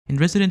In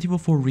Resident Evil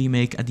 4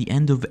 Remake, at the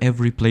end of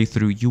every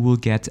playthrough, you will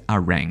get a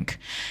rank.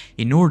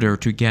 In order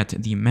to get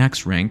the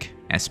max rank,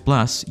 S+,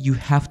 you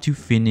have to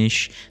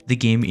finish the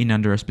game in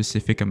under a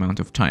specific amount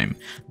of time.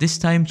 This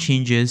time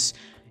changes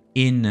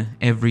in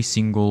every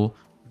single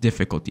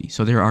difficulty.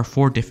 So there are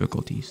 4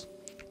 difficulties.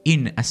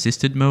 In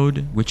assisted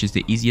mode, which is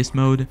the easiest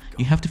mode,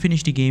 you have to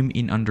finish the game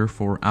in under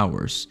 4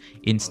 hours.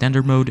 In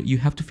standard mode, you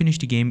have to finish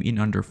the game in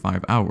under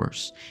 5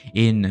 hours.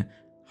 In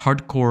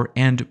hardcore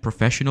and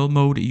professional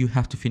mode, you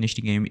have to finish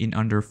the game in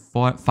under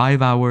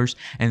 5 hours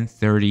and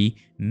 30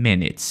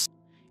 minutes.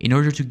 In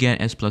order to get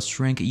S+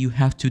 rank, you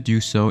have to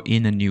do so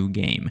in a new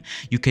game.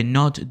 You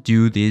cannot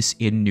do this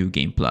in New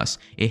Game Plus.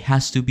 It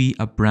has to be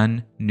a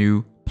brand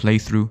new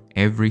playthrough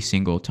every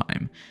single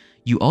time.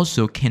 You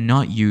also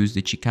cannot use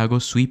the Chicago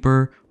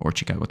Sweeper or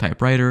Chicago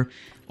Typewriter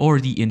or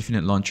the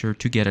Infinite Launcher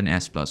to get an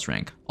S+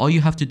 rank. All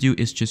you have to do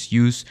is just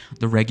use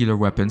the regular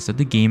weapons that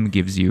the game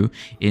gives you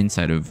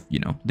inside of,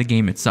 the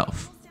game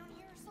itself.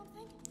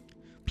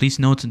 Please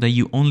note that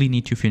you only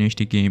need to finish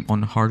the game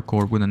on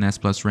hardcore with an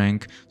S+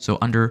 rank, so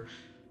under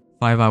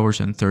 5 hours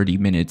and 30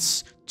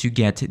 minutes to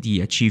get the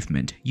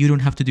achievement. You don't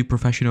have to do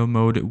professional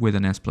mode with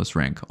an S+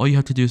 rank. All you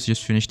have to do is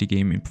just finish the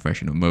game in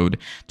professional mode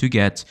to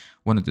get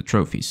one of the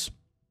trophies.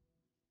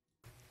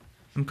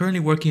 I'm currently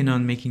working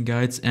on making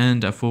guides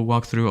and a full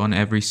walkthrough on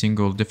every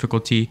single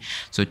difficulty,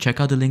 so check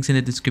out the links in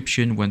the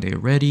description when they are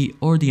ready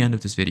or the end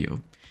of this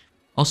video.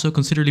 Also,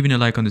 consider leaving a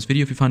like on this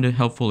video if you found it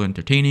helpful or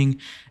entertaining,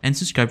 and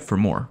subscribe for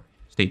more.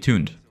 Stay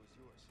tuned.